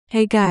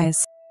Hey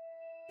guys,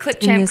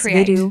 in this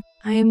video,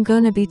 I am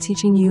gonna be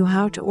teaching you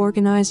how to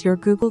organize your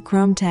Google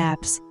Chrome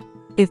tabs.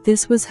 If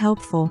this was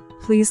helpful,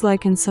 please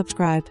like and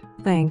subscribe.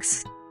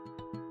 Thanks.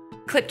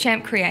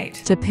 Clipchamp Create.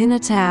 To pin a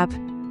tab,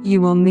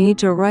 you will need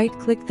to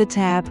right-click the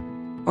tab,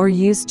 or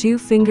use 2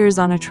 fingers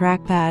on a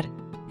trackpad,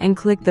 and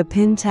click the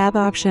Pin tab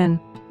option.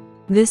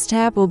 This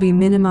tab will be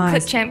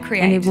minimized, Clipchamp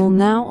Create. and it will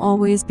now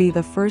always be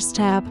the first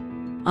tab,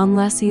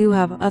 unless you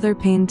have other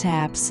pin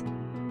tabs.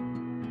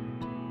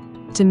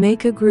 To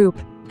make a group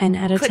and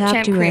add a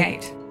tab to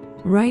it,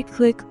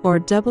 right-click or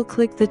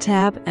double-click the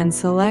tab and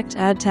select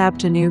Add Tab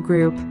to New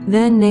Group.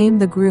 Then name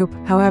the group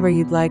however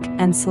you'd like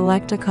and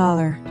select a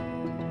color.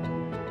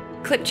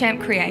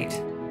 Clipchamp Create.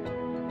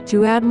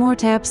 To add more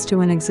tabs to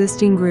an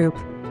existing group,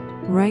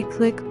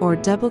 right-click or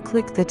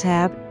double-click the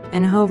tab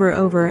and hover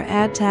over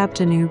Add Tab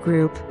to New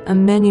Group. A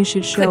menu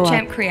should show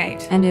Clipchamp up,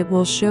 Create. and it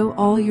will show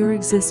all your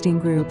existing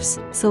groups.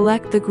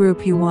 Select the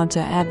group you want to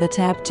add the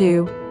tab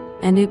to,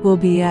 and it will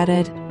be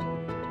added.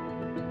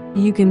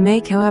 You can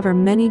make however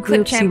many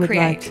groups you would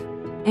like,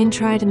 and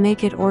try to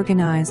make it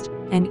organized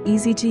and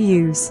easy to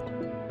use.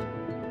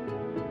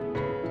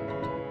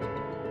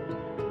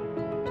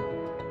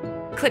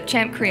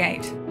 Clipchamp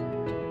Create.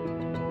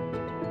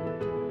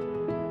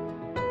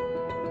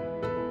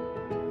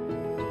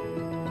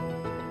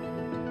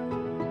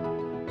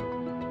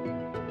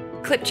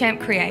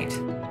 Clipchamp Create.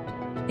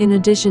 In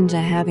addition to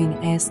having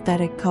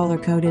aesthetic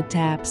color-coded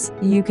tabs,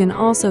 you can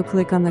also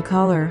click on the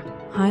color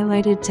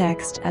highlighted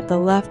text at the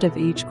left of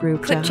each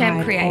group to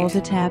hide all the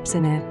tabs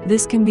in it.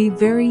 This can be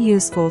very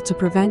useful to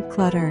prevent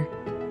clutter.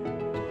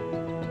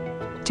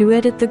 To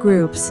edit the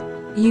groups,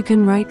 you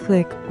can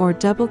right-click or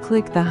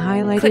double-click the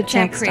highlighted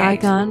text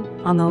icon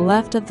on the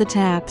left of the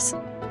tabs.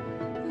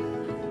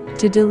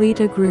 To delete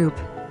a group,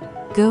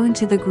 go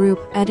into the Group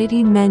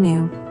Editing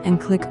menu and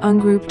click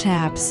Ungroup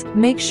Tabs.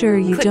 Make sure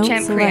you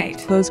don't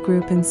select Close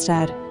Group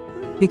instead,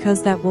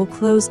 because that will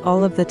close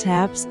all of the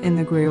tabs in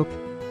the group.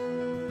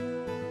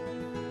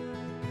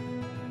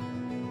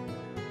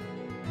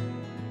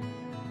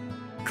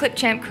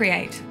 Clipchamp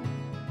Create.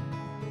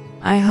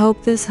 I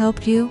hope this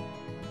helped you.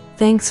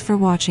 Thanks for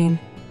watching.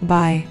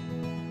 Bye.